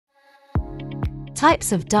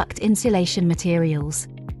Types of duct insulation materials.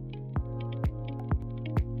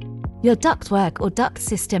 Your ductwork or duct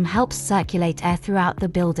system helps circulate air throughout the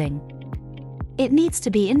building. It needs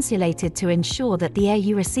to be insulated to ensure that the air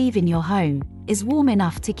you receive in your home is warm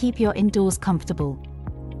enough to keep your indoors comfortable.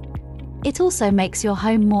 It also makes your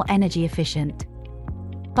home more energy efficient.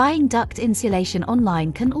 Buying duct insulation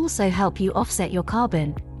online can also help you offset your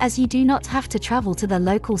carbon, as you do not have to travel to the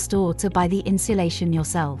local store to buy the insulation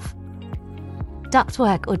yourself.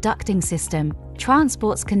 Ductwork or ducting system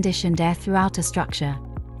transports conditioned air throughout a structure.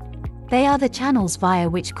 They are the channels via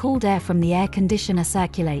which cooled air from the air conditioner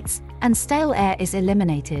circulates, and stale air is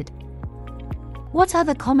eliminated. What are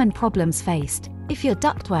the common problems faced if your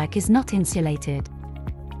ductwork is not insulated?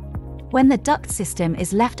 When the duct system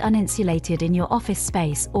is left uninsulated in your office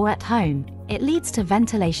space or at home, it leads to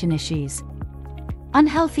ventilation issues.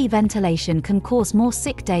 Unhealthy ventilation can cause more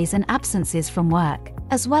sick days and absences from work,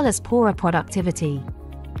 as well as poorer productivity.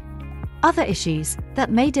 Other issues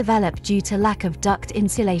that may develop due to lack of duct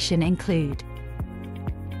insulation include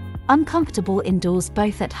uncomfortable indoors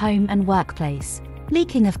both at home and workplace.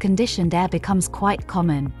 Leaking of conditioned air becomes quite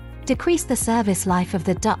common. Decrease the service life of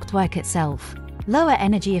the ductwork itself. Lower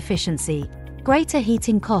energy efficiency, greater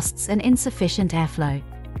heating costs and insufficient airflow.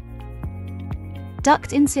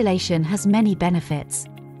 Duct insulation has many benefits.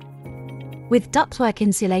 With ductwork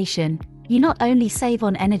insulation, you not only save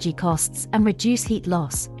on energy costs and reduce heat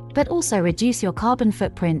loss, but also reduce your carbon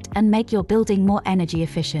footprint and make your building more energy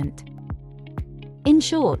efficient. In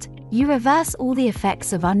short, you reverse all the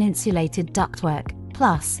effects of uninsulated ductwork,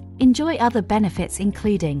 plus, enjoy other benefits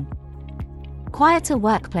including quieter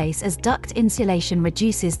workplace as duct insulation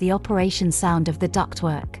reduces the operation sound of the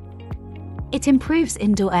ductwork. It improves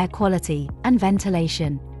indoor air quality and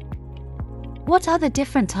ventilation. What are the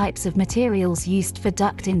different types of materials used for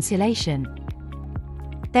duct insulation?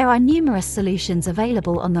 There are numerous solutions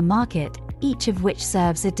available on the market, each of which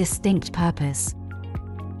serves a distinct purpose.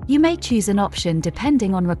 You may choose an option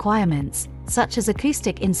depending on requirements, such as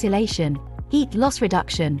acoustic insulation, heat loss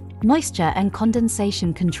reduction, moisture and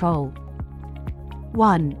condensation control.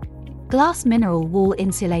 1. Glass mineral wool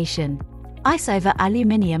insulation. Ice over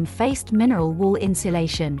aluminium faced mineral wool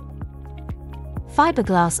insulation.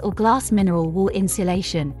 Fiberglass or glass mineral wool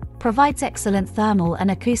insulation provides excellent thermal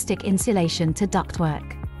and acoustic insulation to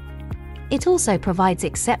ductwork. It also provides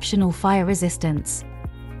exceptional fire resistance.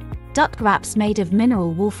 Duct wraps made of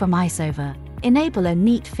mineral wool from ice over enable a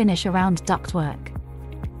neat finish around ductwork.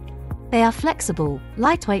 They are flexible,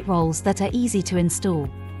 lightweight rolls that are easy to install.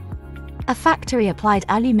 A factory-applied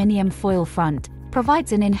aluminium foil front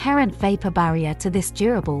provides an inherent vapor barrier to this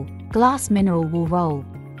durable, glass mineral wool roll.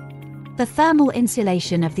 The thermal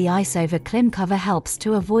insulation of the ice-over clim cover helps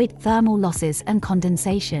to avoid thermal losses and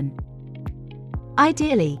condensation.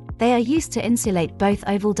 Ideally, they are used to insulate both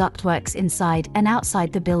oval ductworks inside and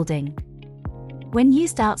outside the building. When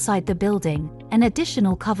used outside the building, an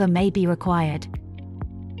additional cover may be required.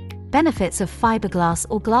 Benefits of fiberglass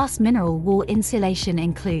or glass mineral wool insulation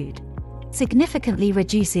include significantly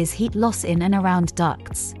reduces heat loss in and around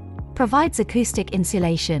ducts, provides acoustic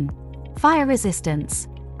insulation, fire resistance.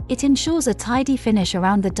 It ensures a tidy finish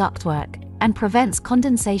around the ductwork and prevents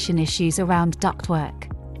condensation issues around ductwork.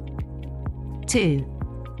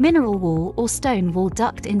 2. Mineral wool or stone wool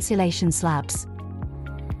duct insulation slabs.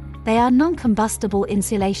 They are non-combustible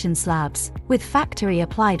insulation slabs with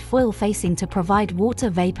factory-applied foil facing to provide water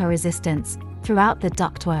vapor resistance throughout the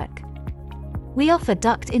ductwork. We offer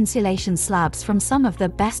duct insulation slabs from some of the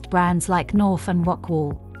best brands like North and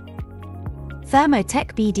Rockwool.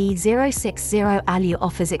 Thermotech BD060 Alu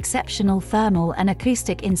offers exceptional thermal and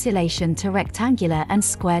acoustic insulation to rectangular and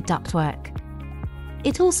square ductwork.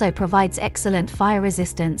 It also provides excellent fire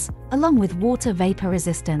resistance, along with water vapor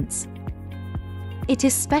resistance. It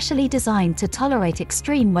is specially designed to tolerate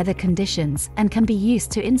extreme weather conditions and can be used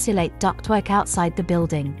to insulate ductwork outside the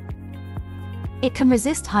building. It can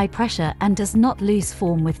resist high pressure and does not lose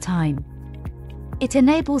form with time. It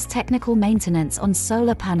enables technical maintenance on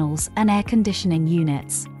solar panels and air conditioning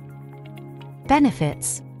units.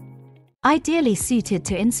 Benefits: ideally suited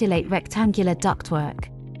to insulate rectangular ductwork.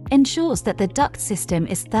 Ensures that the duct system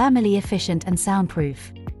is thermally efficient and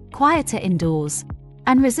soundproof, quieter indoors,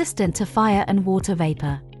 and resistant to fire and water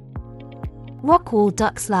vapor. Rockwool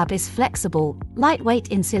duct slab is flexible, lightweight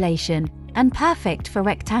insulation, and perfect for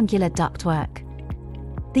rectangular ductwork.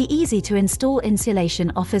 The easy-to-install insulation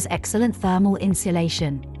offers excellent thermal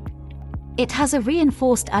insulation. It has a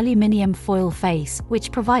reinforced aluminium foil face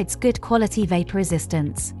which provides good quality vapor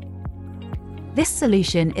resistance. This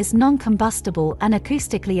solution is non-combustible and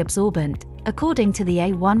acoustically absorbent, according to the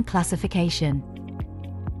A1 classification.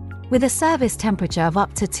 With a service temperature of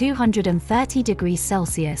up to 230 degrees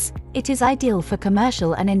Celsius, it is ideal for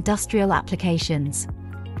commercial and industrial applications.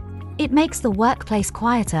 It makes the workplace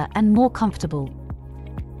quieter and more comfortable.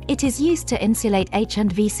 It is used to insulate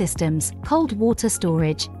H&V systems, cold water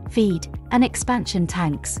storage, feed, and expansion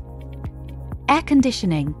tanks. Air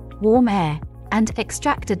conditioning, warm air, and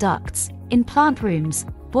extractor ducts, in plant rooms,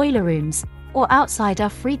 boiler rooms, or outside are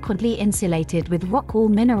frequently insulated with rock wool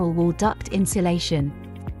mineral wool duct insulation.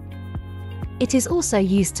 It is also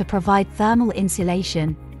used to provide thermal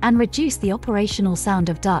insulation and reduce the operational sound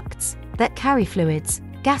of ducts that carry fluids,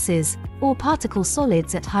 gases, or particle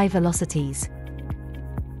solids at high velocities.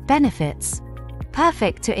 Benefits: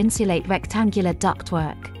 perfect to insulate rectangular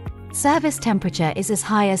ductwork. Service temperature is as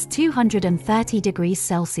high as 230 degrees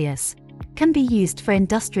Celsius. Can be used for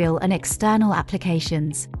industrial and external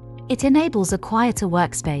applications. It enables a quieter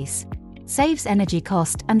workspace, saves energy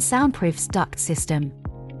cost and soundproofs duct system.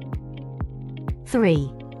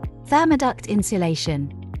 3. Thermiduct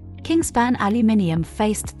Insulation. Kingspan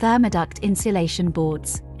aluminium-faced Thermiduct Insulation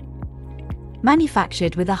boards.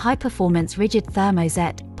 Manufactured with a high-performance rigid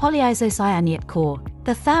thermoset polyisocyanate core,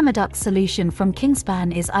 the Thermiduct solution from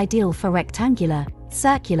Kingspan is ideal for rectangular,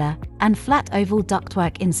 circular, and flat oval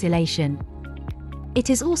ductwork insulation. It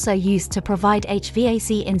is also used to provide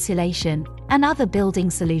HVAC insulation and other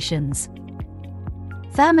building solutions.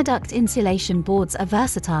 Thermiduct insulation boards are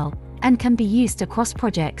versatile and can be used across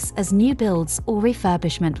projects as new builds or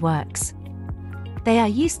refurbishment works. They are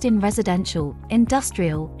used in residential,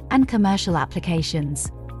 industrial, and commercial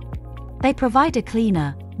applications. They provide a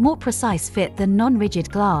cleaner, more precise fit than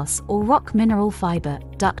non-rigid glass or rock mineral fiber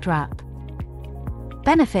duct wrap.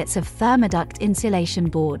 Benefits of Thermiduct insulation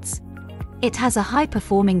boards. It has a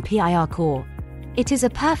high-performing PIR core. It is a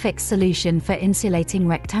perfect solution for insulating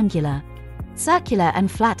rectangular, circular and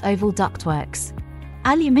flat oval ductworks.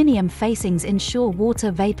 Aluminium facings ensure water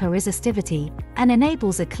vapor resistivity and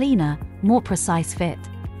enables a cleaner, more precise fit.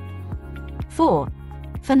 4.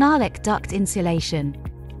 Phenolic Duct Insulation.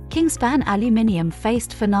 Kingspan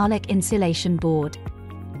aluminium-faced phenolic insulation board.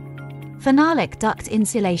 Phenolic duct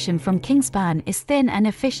insulation from Kingspan is thin and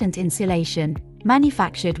efficient insulation,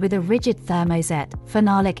 manufactured with a rigid thermoset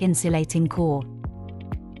phenolic insulating core.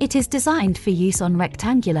 It is designed for use on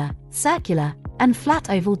rectangular, circular, and flat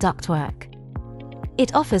oval ductwork.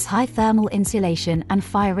 It offers high thermal insulation and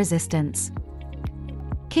fire resistance.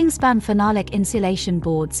 Kingspan phenolic insulation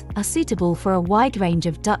boards are suitable for a wide range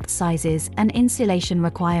of duct sizes and insulation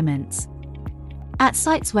requirements. At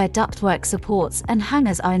sites where ductwork supports and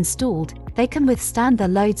hangers are installed, they can withstand the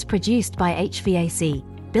loads produced by HVAC,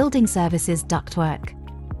 building services ductwork.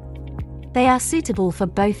 They are suitable for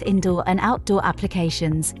both indoor and outdoor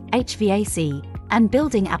applications, HVAC, and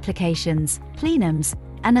building applications, plenums,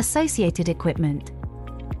 and associated equipment.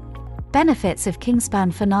 Benefits of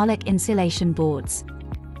Kingspan phenolic insulation boards.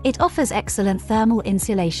 It offers excellent thermal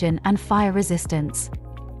insulation and fire resistance.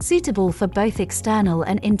 Suitable for both external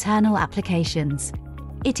and internal applications.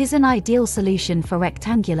 It is an ideal solution for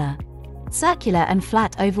rectangular, circular and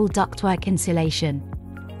flat oval ductwork insulation.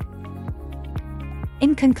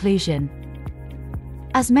 In conclusion,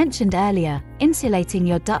 as mentioned earlier, insulating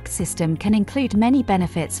your duct system can include many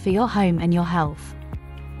benefits for your home and your health.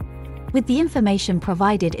 With the information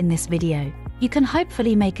provided in this video, you can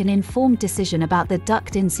hopefully make an informed decision about the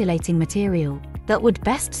duct insulating material that would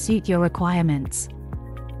best suit your requirements.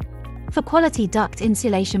 For quality duct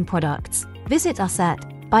insulation products, visit us at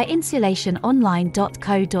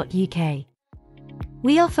buyinsulation.online.co.uk.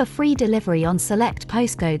 We offer free delivery on select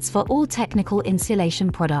postcodes for all technical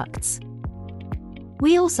insulation products.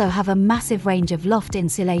 We also have a massive range of loft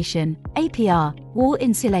insulation, APR, wall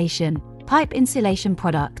insulation, pipe insulation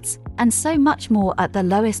products, and so much more at the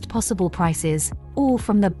lowest possible prices, all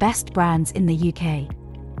from the best brands in the UK.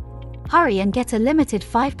 Hurry and get a limited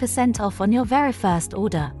 5% off on your very first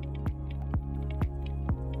order.